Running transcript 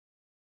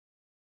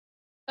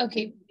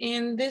Okay,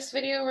 in this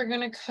video, we're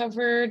going to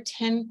cover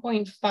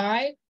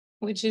 10.5,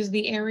 which is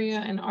the area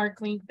and arc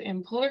length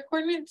and polar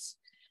coordinates.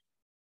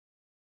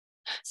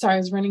 Sorry, I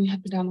was running up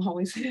and down the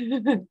hallways.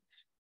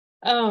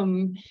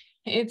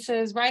 It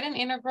says, write an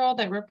integral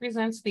that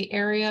represents the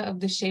area of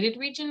the shaded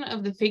region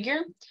of the figure,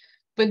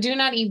 but do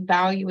not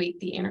evaluate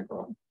the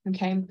integral,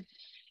 okay?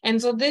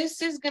 And so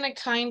this is going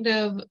to kind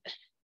of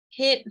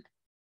hit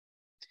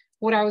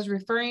what I was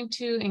referring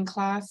to in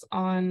class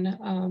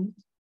on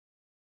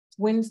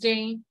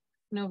Wednesday,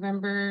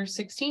 November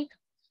 16th,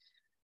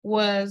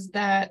 was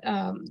that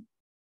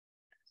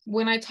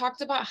when I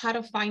talked about how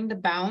to find the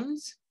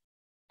bounds,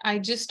 I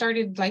just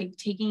started like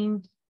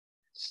taking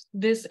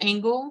this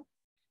angle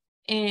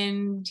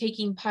and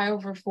taking pi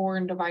over 4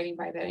 and dividing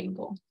by that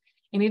angle.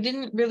 And it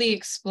didn't really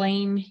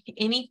explain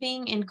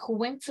anything. And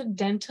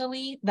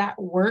coincidentally,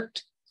 that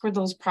worked for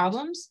those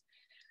problems.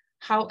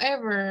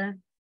 However,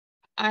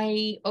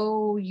 I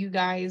owe you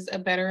guys a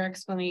better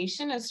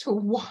explanation as to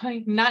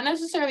why, not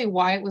necessarily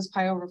why it was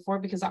pi over 4,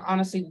 because I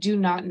honestly do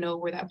not know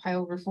where that pi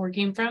over 4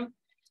 came from.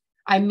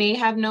 I may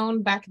have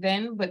known back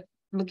then, but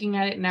looking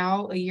at it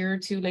now, a year or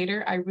two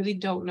later, I really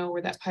don't know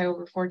where that pi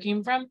over 4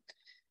 came from.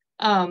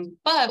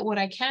 But what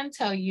I can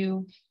tell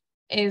you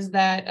is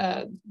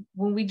that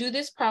when we do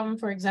this problem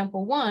for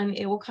example 1,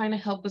 it will kind of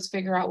help us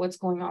figure out what's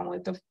going on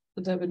with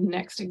the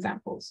next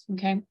examples,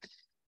 okay?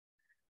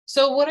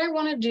 So what I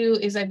want to do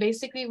is I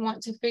basically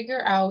want to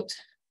figure out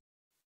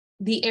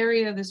the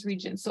area of this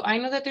region. So I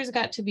know that there's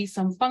got to be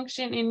some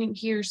function in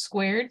here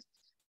squared,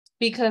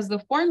 because the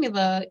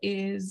formula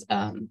is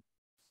A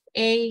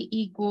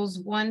equals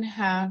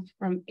 1/2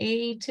 from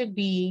A to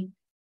B,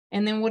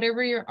 and then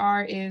whatever your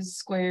R is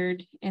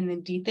squared, and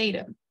then d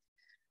theta.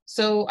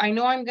 So I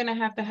know I'm going to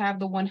have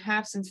the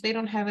 1/2, since they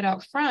don't have it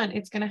out front,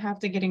 it's going to have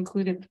to get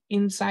included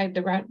inside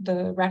the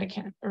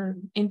radicand or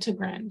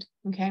integrand,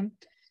 okay?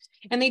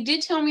 And they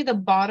did tell me the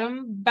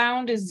bottom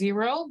bound is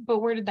 0, but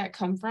where did that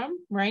come from,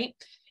 right?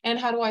 And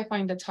how do I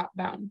find the top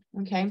bound,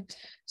 okay?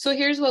 So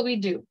here's what we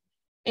do.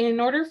 In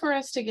order for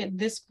us to get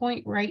this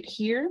point right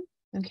here,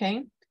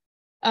 okay,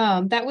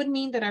 that would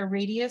mean that our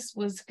radius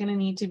was going to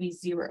need to be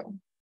 0.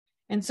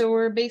 And so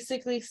we're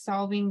basically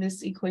solving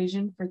this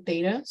equation for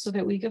theta so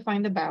that we could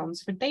find the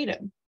bounds for theta.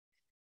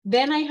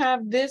 Then I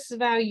have this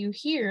value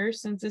here,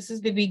 since this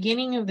is the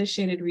beginning of the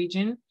shaded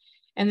region,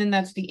 and then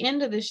that's the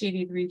end of the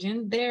shaded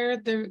region, there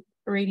the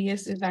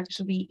radius is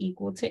actually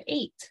equal to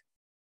 8.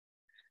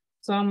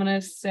 So I'm going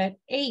to set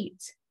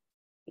 8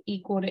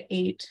 equal to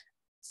 8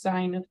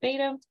 sine of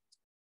theta.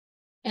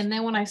 And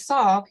then when I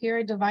solve, here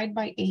I divide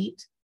by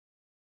 8.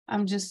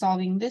 I'm just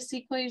solving this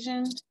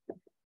equation.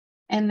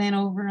 And then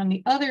over on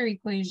the other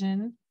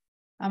equation,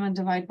 I'm going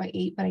to divide by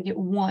 8, but I get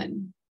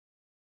 1.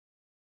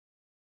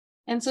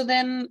 And so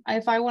then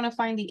if I want to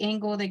find the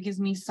angle that gives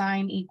me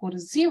sine equal to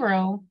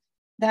 0,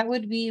 that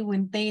would be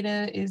when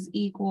theta is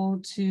equal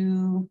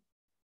to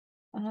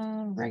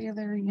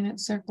regular unit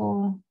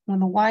circle, when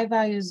the y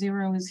value of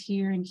 0 is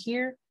here and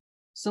here.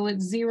 So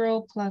it's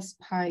 0 plus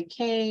pi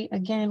k,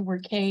 again, where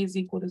k is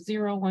equal to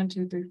 0, 1,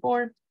 2, 3,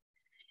 4.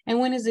 And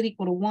when is it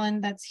equal to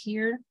 1? That's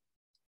here.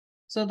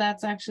 So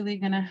that's actually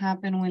going to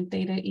happen when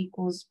theta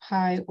equals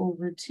pi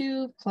over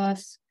 2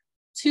 plus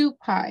 2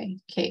 pi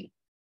k,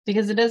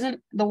 because it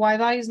doesn't, the y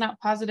value is not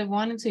positive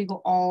 1 until you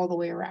go all the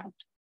way around,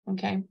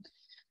 okay?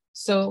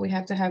 So we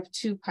have to have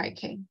 2 pi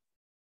k.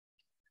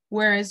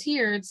 Whereas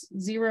here it's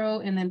 0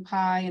 and then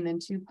pi and then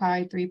 2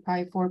 pi, 3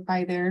 pi, 4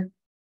 pi there.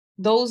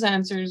 Those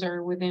answers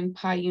are within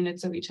pi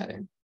units of each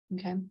other,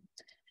 okay?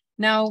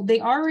 Now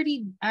they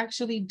already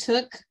actually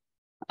took,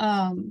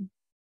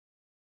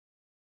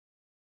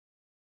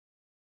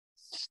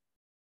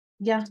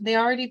 they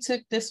already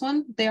took this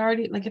one. They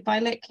already, like if I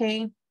let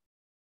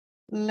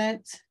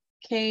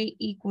k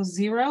equal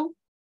 0,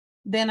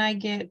 then I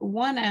get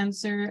one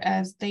answer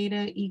as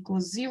theta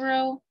equals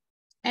 0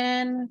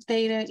 and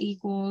theta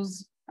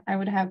equals, I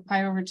would have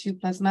pi over 2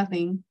 plus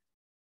nothing,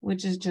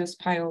 which is just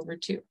pi over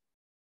 2,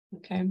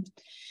 okay?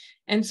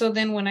 And so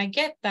then when I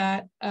get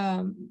that,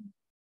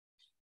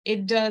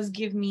 it does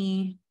give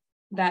me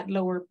that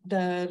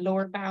the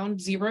lower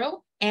bound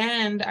 0,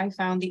 and I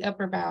found the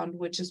upper bound,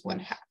 which is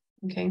 1/2,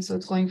 okay? So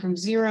it's going from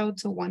 0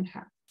 to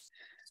 1/2.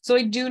 So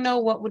I do know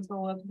what would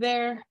go up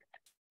there,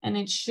 and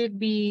it should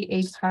be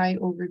a pi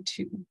over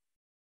 2.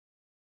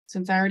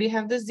 Since I already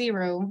have the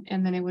 0,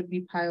 and then it would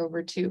be pi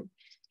over 2.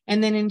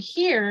 And then in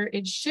here,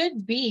 it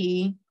should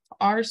be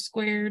r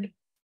squared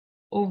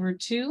over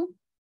 2.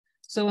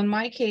 So in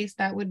my case,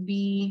 that would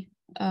be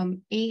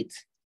 8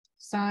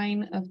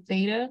 sine of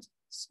theta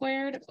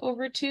squared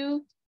over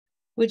 2,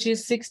 which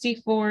is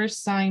 64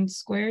 sine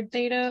squared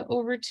theta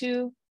over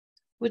 2,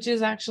 which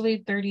is actually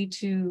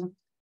 32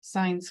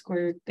 sine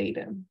squared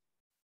theta,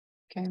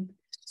 okay?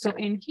 So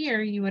in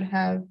here, you would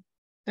have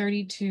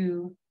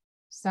 32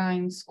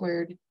 sine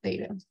squared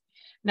theta.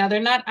 Now,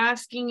 they're not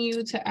asking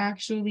you to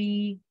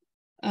actually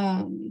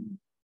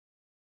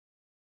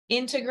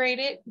integrate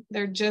it.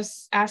 They're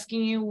just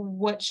asking you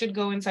what should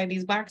go inside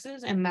these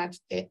boxes, and that's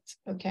it,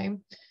 okay?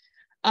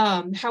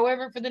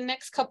 However, for the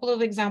next couple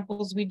of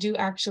examples, we do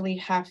actually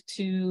have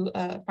to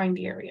find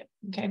the area,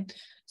 okay?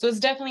 So it's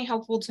definitely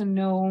helpful to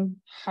know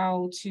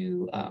how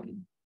to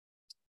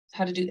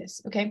do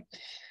this, okay?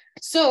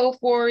 So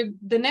for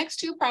the next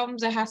two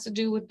problems, that has to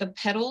do with the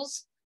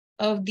petals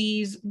of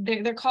these,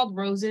 they're called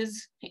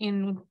roses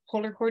in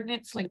polar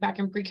coordinates, like back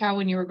in pre-cal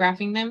when you were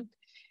graphing them.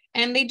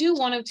 And they do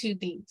one of two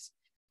things.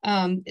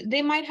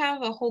 They might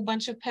have a whole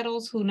bunch of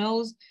petals, who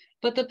knows,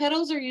 but the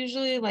petals are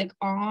usually like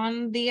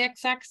on the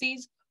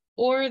x-axis,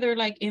 or they're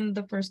like in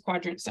the first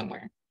quadrant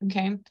somewhere,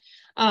 okay?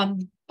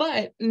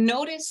 But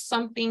notice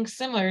something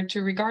similar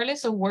to,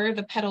 regardless of where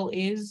the petal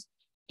is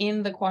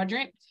in the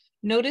quadrant,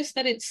 notice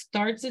that it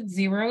starts at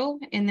 0,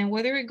 and then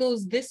whether it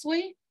goes this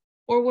way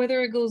or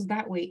whether it goes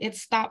that way, it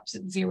stops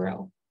at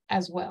 0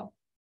 as well,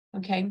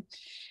 okay?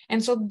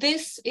 And so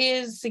this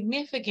is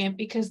significant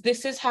because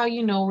this is how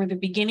you know where the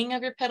beginning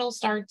of your petal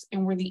starts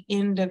and where the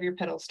end of your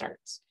petal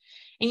starts.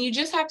 And you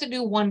just have to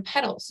do one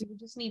petal. So you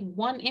just need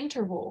one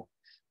interval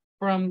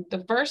from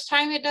the first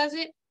time it does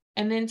it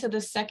and then to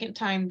the second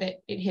time that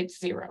it hits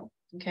 0,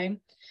 okay?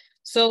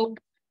 So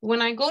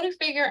when I go to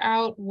figure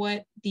out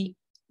what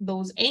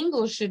those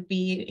angles should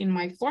be in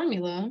my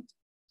formula,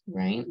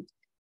 right?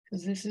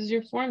 Because this is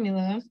your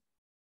formula.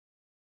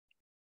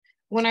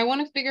 When I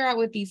want to figure out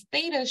what these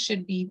theta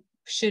should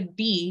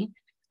be,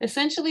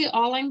 essentially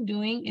all I'm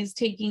doing is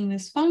taking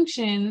this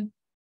function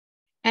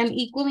and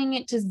equaling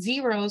it to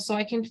 0 so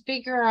I can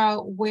figure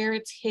out where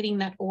it's hitting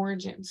that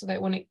origin, so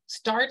that when it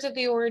starts at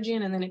the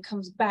origin and then it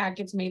comes back,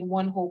 it's made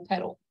one whole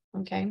petal,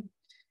 okay?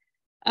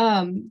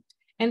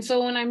 And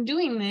so when I'm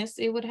doing this,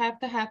 it would have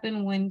to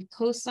happen when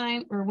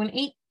cosine, or when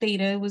 8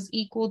 theta was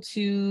equal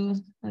to,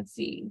 let's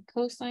see,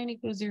 cosine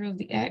equals 0 of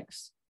the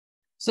x.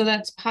 So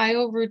that's pi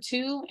over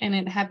 2, and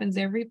it happens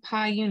every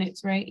pi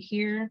units, right?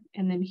 Here,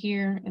 and then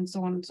here, and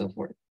so on and so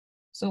forth.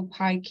 So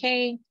pi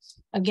k,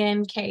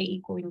 again, k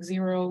equaling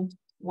 0,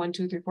 1,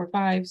 2, 3, 4,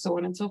 5, so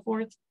on and so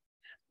forth.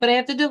 But I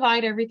have to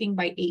divide everything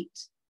by 8.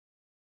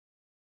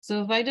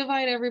 So if I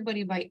divide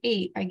everybody by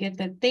 8, I get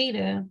that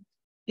theta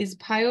is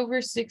pi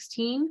over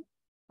 16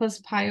 plus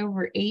pi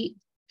over 8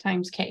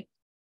 times k.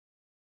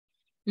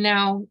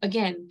 Now,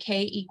 again,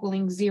 k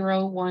equaling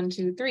 0, 1,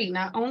 2, 3.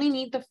 Now, I only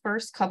need the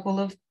first couple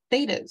of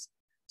thetas.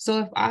 So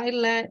if I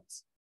let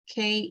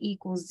k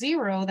equal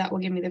 0, that will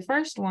give me the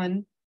first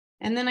one.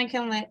 And then I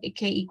can let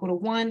k equal to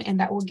 1, and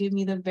that will give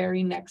me the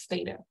very next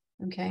theta,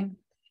 okay?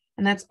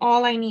 And that's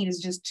all I need, is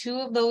just 2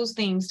 of those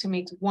things to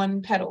make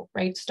one petal,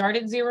 right? Start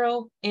at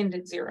 0, end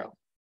at 0.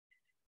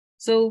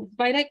 So if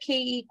I let k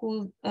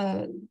equal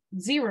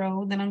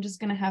 0, then I'm just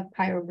going to have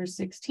pi over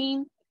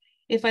 16.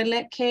 If I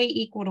let k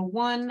equal to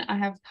 1, I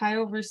have pi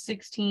over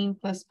 16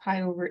 plus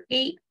pi over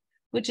 8,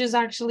 which is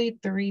actually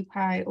 3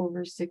 pi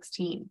over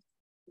 16,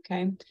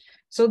 okay?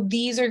 So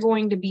these are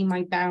going to be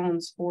my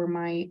bounds for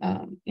my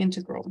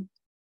integral.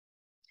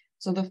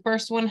 So the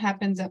first one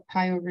happens at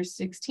pi over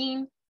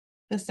 16,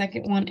 the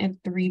second one at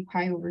 3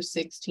 pi over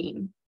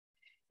 16.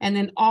 And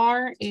then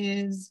r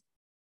is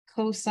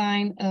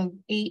cosine of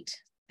 8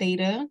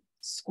 theta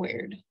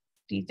squared,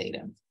 d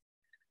theta.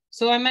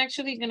 So I'm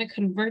actually going to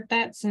convert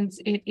that, since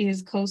it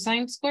is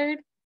cosine squared.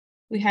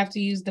 We have to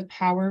use the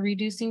power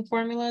reducing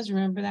formulas.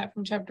 Remember that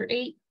from chapter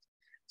 8.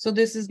 So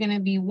this is going to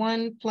be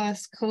 1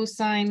 plus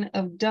cosine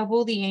of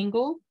double the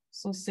angle,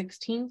 so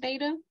 16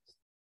 theta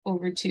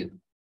over 2.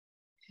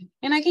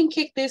 And I can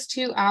kick this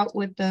 2 out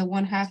with the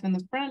 1/2 in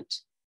the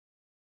front.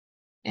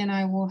 And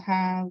I will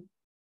have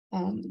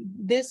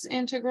this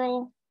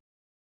integral .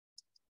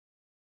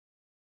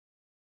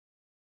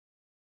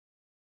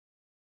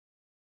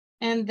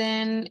 And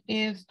then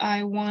if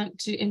I want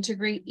to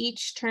integrate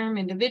each term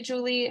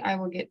individually, I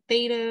will get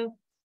theta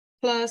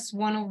plus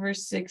 1 over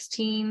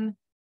 16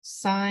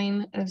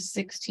 sine of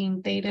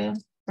 16 theta,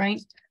 right?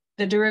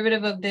 The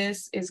derivative of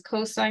this is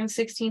cosine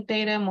 16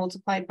 theta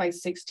multiplied by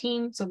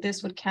 16. So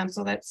this would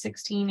cancel that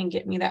 16 and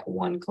get me that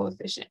 1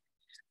 coefficient.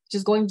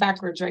 Just going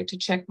backwards, right, to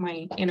check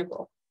my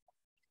integral.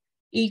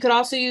 You could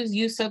also use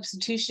u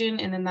substitution,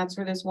 and then that's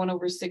where this 1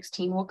 over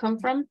 16 will come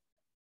from.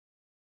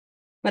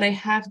 But I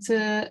have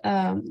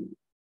to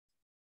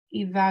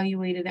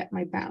evaluate it at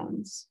my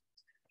bounds.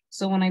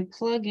 So when I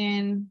plug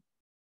in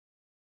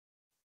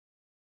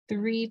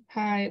 3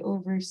 pi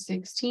over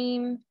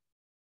 16,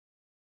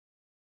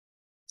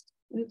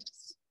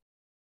 oops,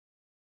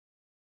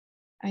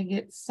 I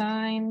get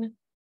sine.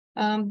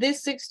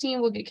 This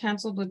 16 will get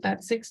canceled with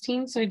that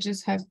 16, so I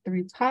just have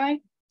 3 pi.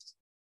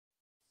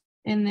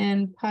 And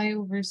then pi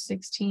over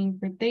 16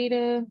 for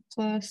theta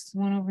plus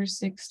 1 over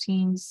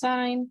 16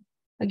 sine.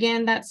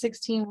 Again, that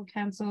 16 will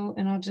cancel,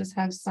 and I'll just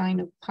have sine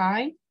of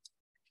pi.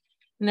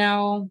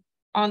 Now,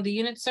 on the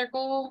unit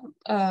circle,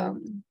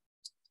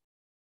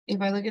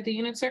 if I look at the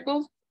unit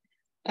circle,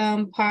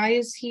 pi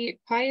is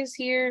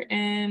here,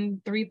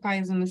 and 3 pi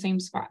is in the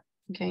same spot,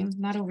 okay?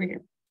 Not over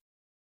here.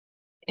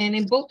 And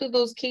in both of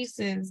those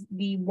cases,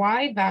 the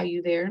y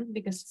value there,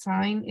 because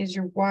sine is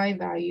your y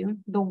value,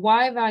 the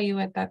y value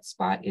at that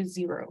spot is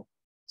 0.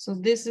 So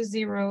this is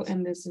 0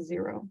 and this is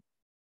 0.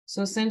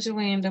 So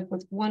essentially I end up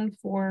with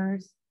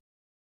 1/4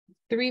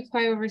 3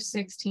 pi over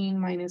 16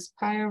 minus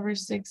pi over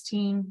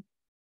 16,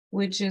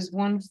 which is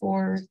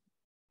 1/4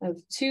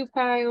 of 2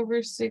 pi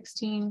over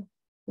 16,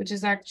 which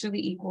is actually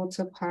equal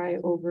to pi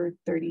over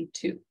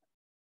 32.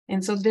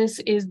 And so this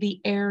is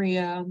the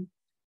area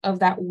of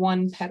that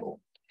one petal.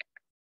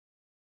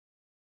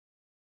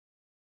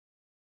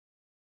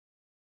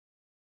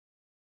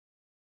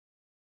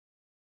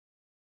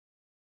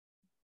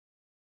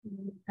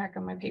 Pack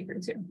on my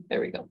papers here.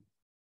 There we go.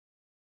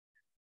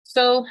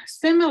 So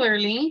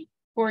similarly,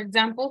 for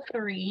example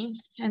 3,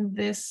 and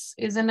this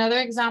is another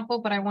example,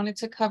 but I wanted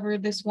to cover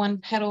this one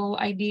petal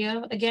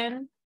idea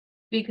again,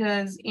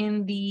 because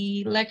in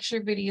the lecture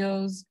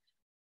videos,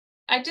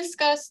 I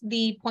discussed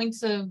the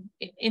points of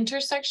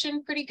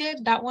intersection pretty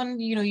good. That one,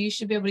 you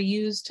should be able to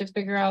use to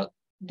figure out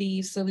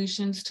the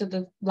solutions to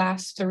the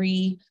last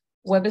 3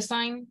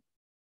 WebAssign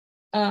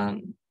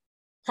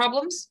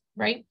problems,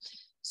 right?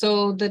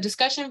 So the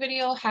discussion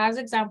video has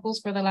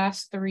examples for the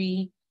last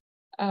 3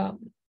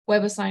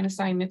 WebAssign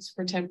assignments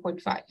for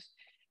 10.5.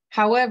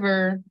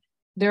 However,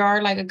 there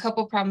are like a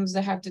couple problems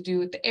that have to do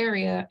with the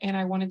area, and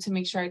I wanted to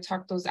make sure I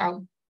talked those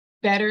out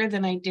better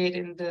than I did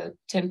in the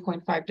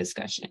 10.5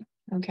 discussion,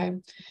 okay?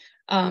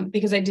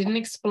 Because I didn't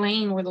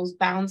explain where those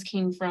bounds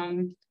came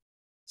from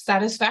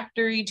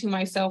satisfactory to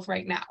myself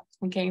right now,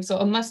 okay? So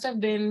I must have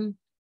known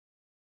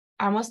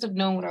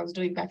what I was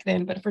doing back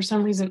then, but for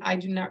some reason I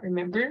do not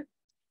remember.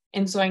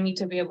 And so I need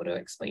to be able to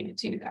explain it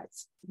to you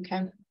guys,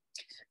 okay?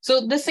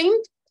 So the same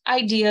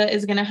idea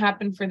is gonna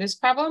happen for this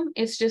problem.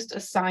 It's just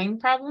a sine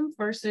problem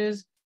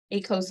versus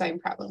a cosine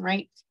problem,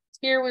 right?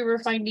 Here we were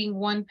finding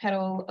one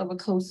petal of a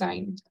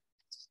cosine.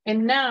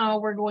 And now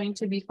we're going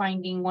to be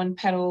finding one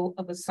petal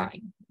of a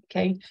sine,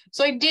 okay?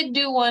 So I did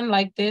do one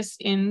like this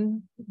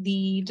in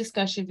the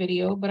discussion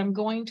video, but I'm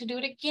going to do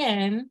it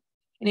again.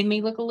 And it may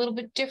look a little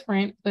bit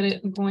different, but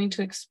I'm going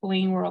to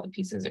explain where all the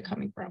pieces are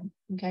coming from,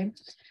 okay?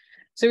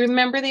 So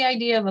remember the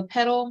idea of a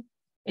petal.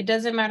 It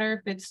doesn't matter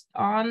if it's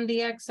on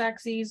the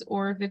x-axis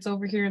or if it's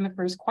over here in the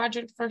first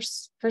quadrant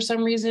for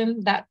some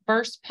reason. That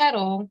first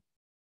petal,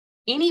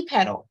 any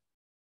petal,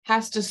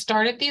 has to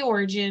start at the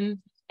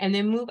origin and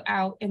then move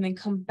out and then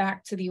come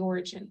back to the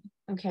origin,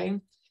 okay?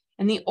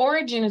 And the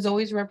origin is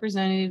always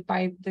represented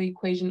by the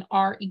equation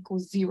r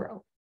equals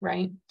 0,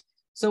 right?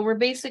 So we're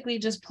basically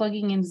just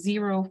plugging in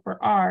 0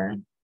 for r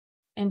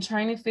and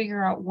trying to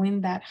figure out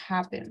when that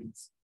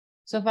happens.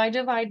 So if I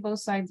divide both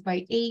sides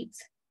by 8,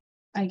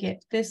 I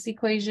get this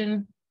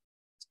equation.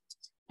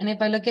 And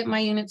if I look at my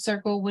unit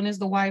circle, when is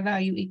the y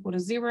value equal to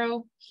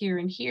 0? Here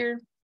and here.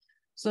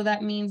 So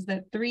that means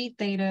that 3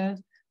 theta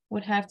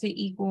would have to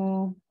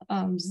equal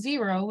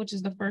 0, which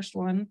is the first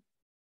one,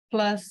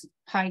 plus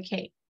pi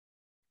k.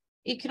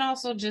 It can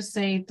also just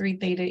say 3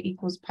 theta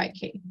equals pi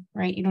k,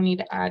 right? You don't need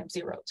to add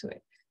 0 to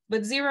it.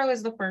 But 0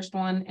 is the first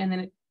one, and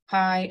then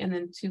pi, and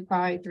then 2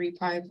 pi, 3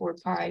 pi, 4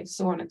 pi,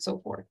 so on and so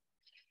forth.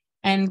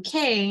 And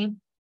k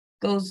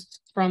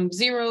goes from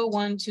 0,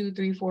 1, 2,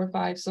 3, 4,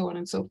 5, so on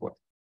and so forth.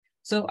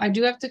 So I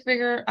do have to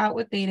figure out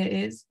what theta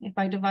is. If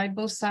I divide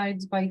both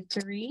sides by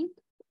 3,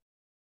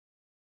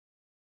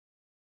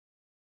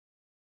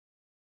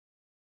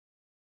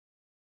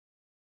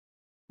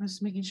 I'm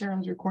just making sure I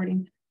was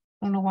recording.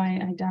 I don't know why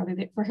I doubted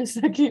it for a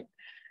second.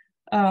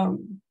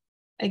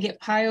 I get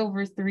pi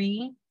over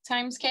 3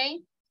 times k.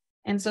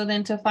 And so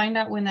then to find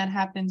out when that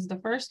happens the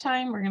first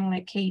time, we're going to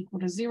let k equal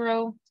to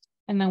 0,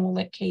 and then we'll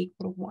let k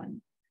equal to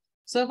 1.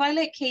 So if I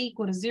let k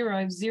equal to 0,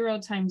 I have 0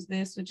 times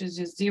this, which is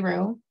just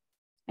 0.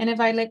 And if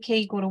I let k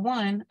equal to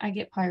 1, I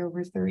get pi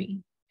over 3.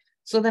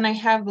 So then I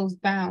have those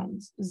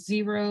bounds,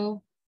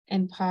 0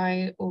 and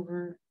pi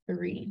over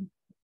 3.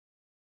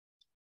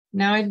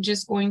 Now I'm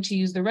just going to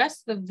use the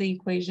rest of the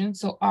equation.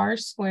 So r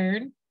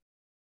squared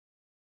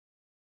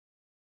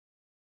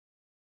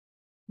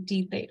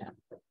d theta.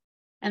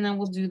 And then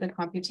we'll do the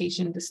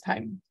computation this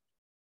time.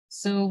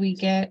 So we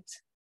get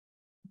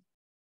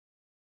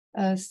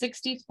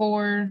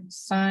 64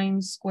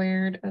 sine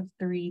squared of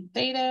 3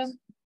 theta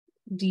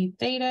d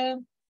theta.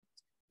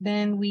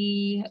 Then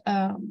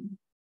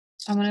I'm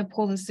going to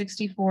pull the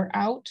 64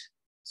 out.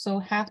 So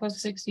half of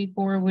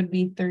 64 would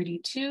be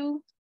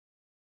 32.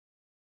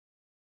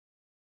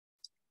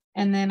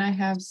 And then I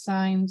have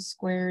sine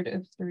squared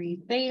of 3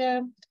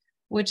 theta,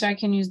 which I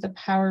can use the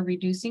power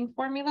reducing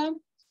formula.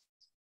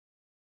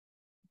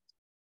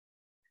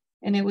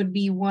 And it would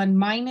be 1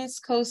 minus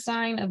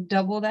cosine of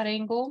double that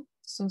angle.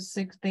 So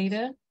 6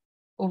 theta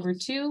over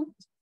 2.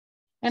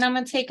 And I'm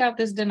going to take out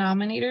this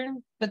denominator,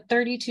 but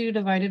 32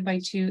 divided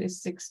by 2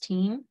 is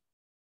 16.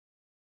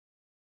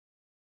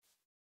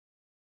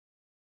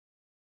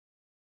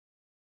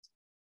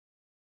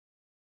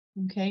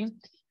 Okay,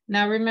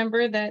 now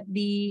remember that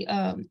the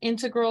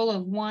integral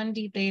of 1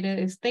 d theta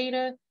is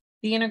theta.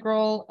 The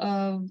integral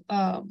of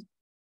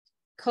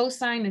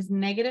cosine is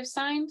negative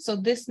sign. So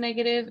this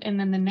negative and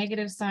then the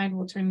negative sign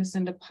will turn this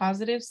into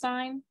positive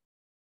sign.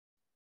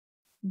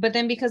 But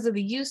then because of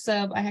the u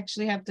sub, I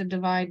actually have to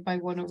divide by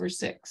 1 over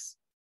 6,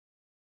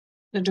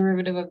 the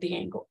derivative of the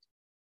angle.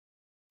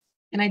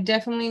 And I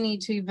definitely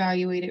need to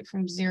evaluate it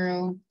from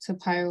 0 to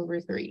pi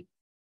over 3.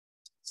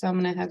 So I'm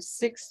going to have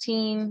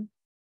 16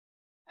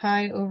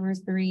 pi over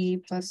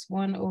 3 plus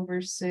 1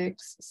 over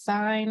 6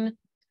 sine.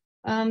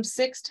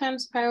 6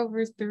 times pi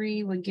over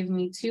 3 would give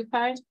me 2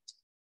 pi.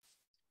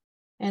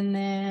 And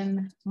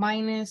then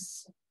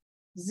minus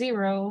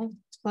 0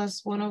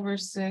 plus 1 over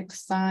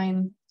 6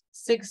 sine.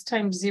 6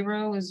 times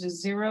 0 is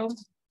just 0.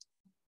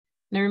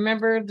 Now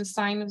remember, the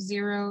sine of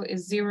 0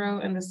 is 0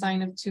 and the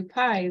sine of 2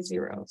 pi is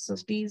 0. So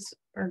these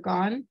are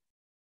gone.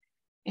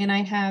 And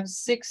I have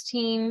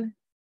 16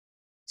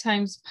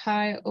 times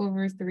pi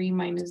over 3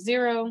 minus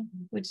 0,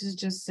 which is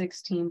just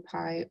 16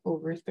 pi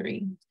over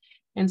 3.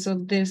 And so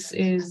this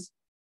is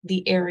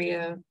the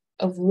area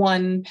of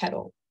one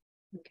petal,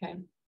 okay?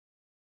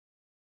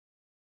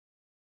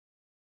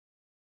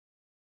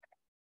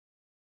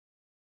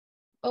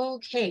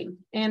 Okay,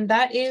 and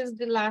that is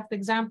the last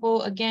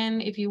example. Again,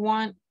 if you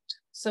want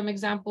some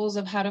examples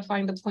of how to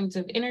find the points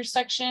of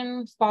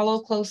intersection, follow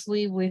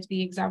closely with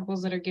the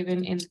examples that are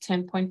given in the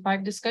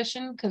 10.5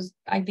 discussion, because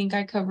I think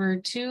I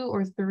covered 2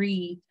 or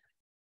 3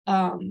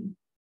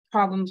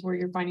 problems where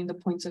you're finding the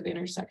points of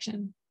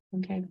intersection,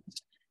 okay?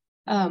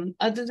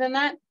 Other than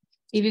that,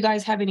 if you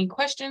guys have any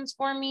questions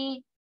for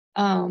me,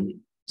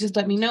 just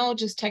let me know,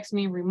 just text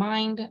me,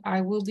 remind.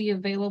 I will be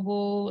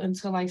available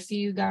until I see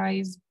you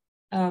guys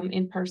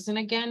in person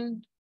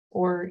again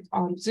or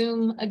on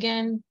Zoom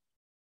again.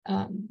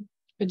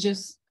 But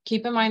just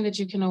keep in mind that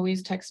you can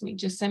always text me.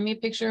 Just send me a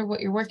picture of what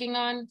you're working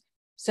on.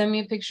 Send me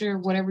a picture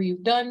of whatever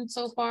you've done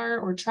so far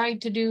or tried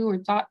to do or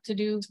thought to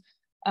do.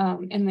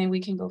 And then we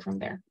can go from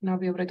there and I'll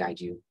be able to guide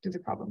you through the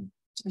problem,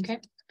 okay?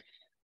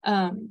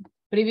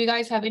 But if you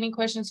guys have any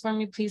questions for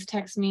me, please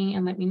text me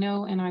and let me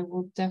know and I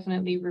will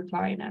definitely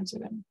reply and answer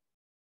them.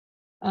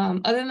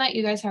 Other than that,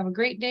 you guys have a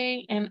great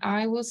day and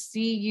I will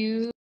see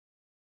you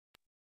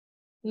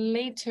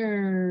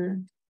later.